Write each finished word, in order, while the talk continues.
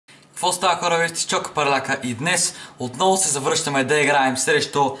Какво става, хора? Вие сте с Чоко Парляка и днес отново се завръщаме да играем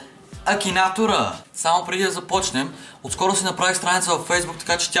срещу Акинатора. Само преди да започнем, отскоро си направих страница във Facebook,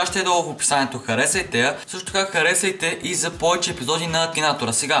 така че тя ще е долу в описанието. Харесайте я. Също така харесайте и за повече епизоди на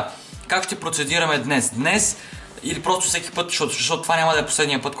Акинатора. Сега, как ще процедираме днес? Днес или просто всеки път, защото това няма да е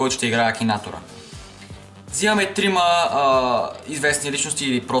последния път, който ще играе Акинатора. Взимаме трима известни личности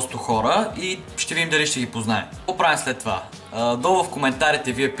или просто хора и ще видим дали ще ги познаем. Какво правим след това? Долу в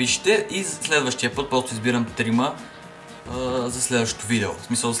коментарите вие пишете и следващия път просто избирам трима за следващото видео. В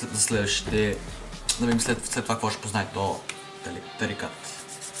смисъл за следващите... Да видим след това какво ще познае то тарикат.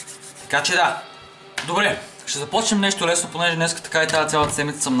 Така че да. Добре, ще започнем нещо лесно, понеже днес така и тази цялата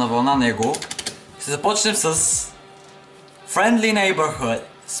седмица съм на вълна него. Ще започнем с Friendly Neighborhood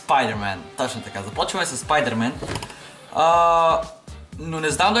Spider-Man. Точно така, започваме с Spider-Man. Но не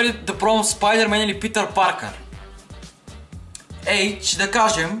знам дали да пробвам Spider-Man или Питър Паркър. Age, да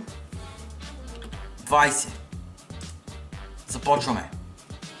кажем 20. Започваме.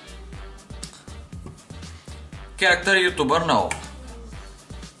 Character YouTuber, no.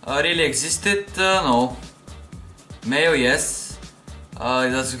 Really existed, no. Male, yes.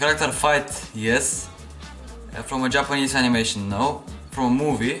 Does the character fight? Yes. From a Japanese animation, no. From a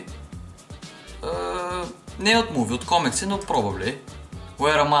movie. Не от movie, от комикси, но probably.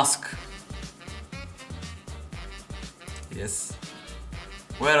 Wear a mask. Yes.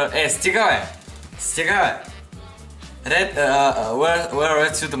 Стига бе! Стига бе! Wear a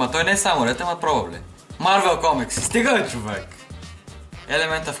red suit, ама той не е само red, ама probably. Marvel Comics, стига бе, човек!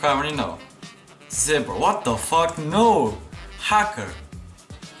 Element of Harmony, no. Zebra, what the fuck, no! Hacker.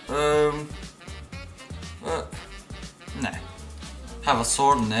 Не. Have a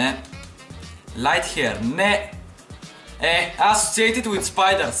sword, не. Light hair, не. Associated with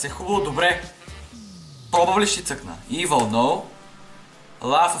spiders, е хубаво, добре. Probably ще цъкна. Evil, no.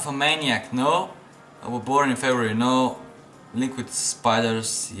 Laugh of a maniac, no. I was born in February, no. Link with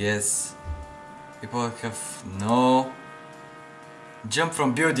spiders, yes. People have, no. Jump from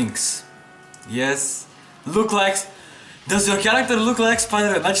buildings, yes. Look like... Does your character look like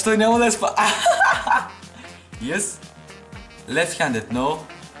Spider-Man? Значи той няма да е Yes. Left-handed, no.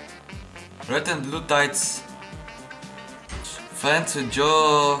 Red and blue tights. Friends with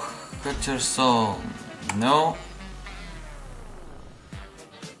Joe Hutcherson, no.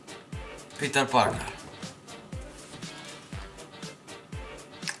 Peter Parker.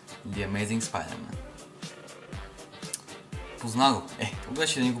 The Amazing Spider-Man. Позна го. Това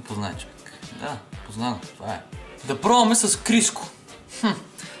беше да ни го познае, човек. Да, позна го. Това е. Да пробваме с Криско.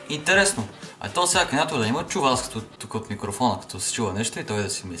 Интересно. То сега Акинатор да има чувалското тук от микрофона, като се чува нещо и той да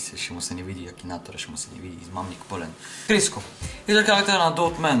си мисли, ще му се не види Акинатора, ще му се не види измамник пълен. Криско. И да характер на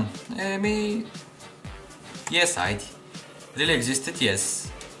Adult Man. Yes, ID. Really existed, yes.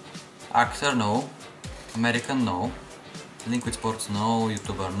 Actor, no. American, no. Link with sports, no.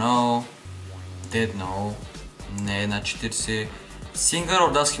 YouTuber, no. Dead, no. Не, на 40. Singer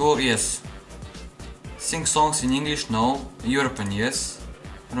or does he work? Yes. Sing songs in English, no. European, yes.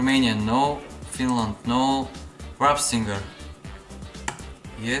 Romanian, no. Finland, no. Rap singer.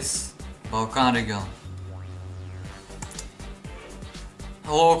 Yes. Balkan region.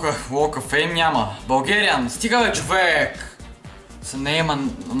 Walk of Fame няма. Bulgarian. Стига бе, човек! It's a name and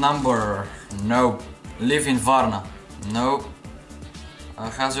number. No. Live in Varna. No.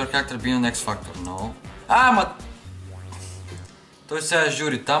 Has your character been on X Factor? No. Ама... Той сега е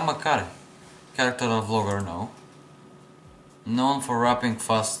жури там, макар е. Character of vlogger, no. Known for rapping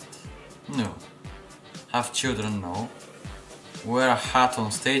fast? No. Have children? No. Wear a hat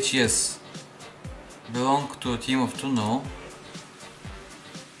on stage? Yes. Belong to a team of two? No.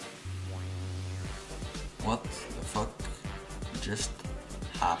 What the fuck just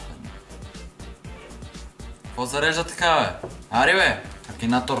happened? Какво зарежда така, бе? Ари, бе!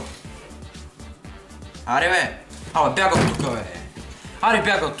 Акинатор! Ари, бе! Абе, бяга от тука, бе! Ари,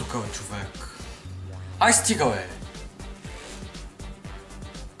 бяга от тука, бе, човек! Ай, стига, бе!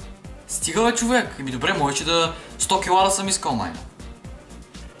 Стига, бе, човек! Добре, можеше да 100 кила да съм искал, майна.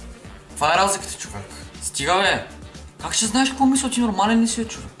 Това е разликата, човек. Стига, бе! Как ще знаеш какво мисля, ти нормален ли си,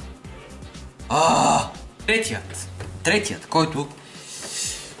 човек? Третият,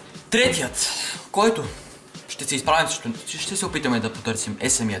 който ще се изправим също. Ще се опитаме да потърсим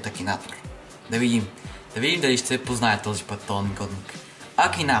самият Акинатор. Да видим дали ще познае този път този негодник.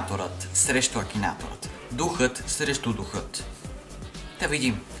 Акинаторът срещу Акинаторът. Духът срещу духът. Да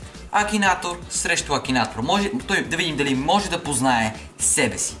видим. Акинатор срещу Акинатор. Да видим дали може да познае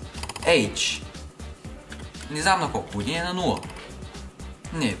себе си. Age. Не знам на колко години, е на 0.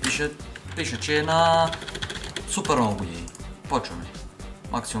 Не, пиша, че е на супер много години. Почваме.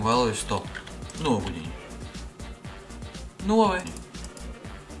 Максимум value е 100. 0 години. 0 бе.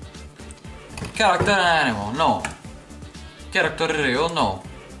 Character animal, no. Character real, no.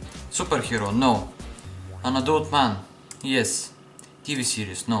 Superhero, no. An adult man, yes. TV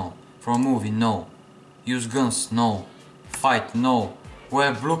series, no. From a movie, no. Use guns, no. Fight, no.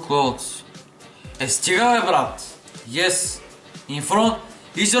 Wear blue clothes. Стига бе, брат! Yes. In front.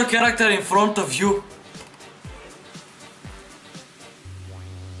 Is your character in front of you?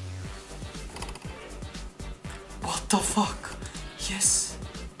 What the fuck? Yes.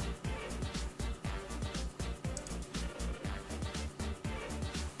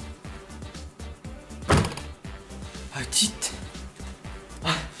 I did.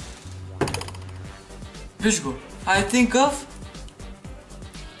 Виж го. I think of.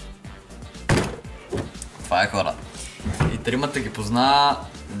 Това е, хора. И тримата ги позна.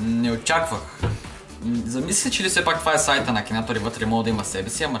 Не очаквах. Замисли, че ли все пак това е сайта на Акинатор и вътре мога да има себе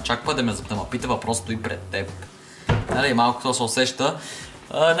си, ама чаква да ме пита въпросът и пред теб. Нали, малко това се усеща.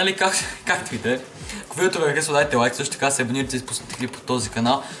 Нали, както и да е. Ако видеото ви харесва, дайте лайк, също така се абонирайте и спуснете клип от този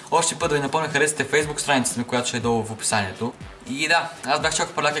канал. Още път да ви напомня, харесате Facebook страницата ми, която ще е долу в описанието. И да, аз бях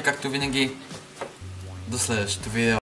Чоко, както винаги. До следващото видео.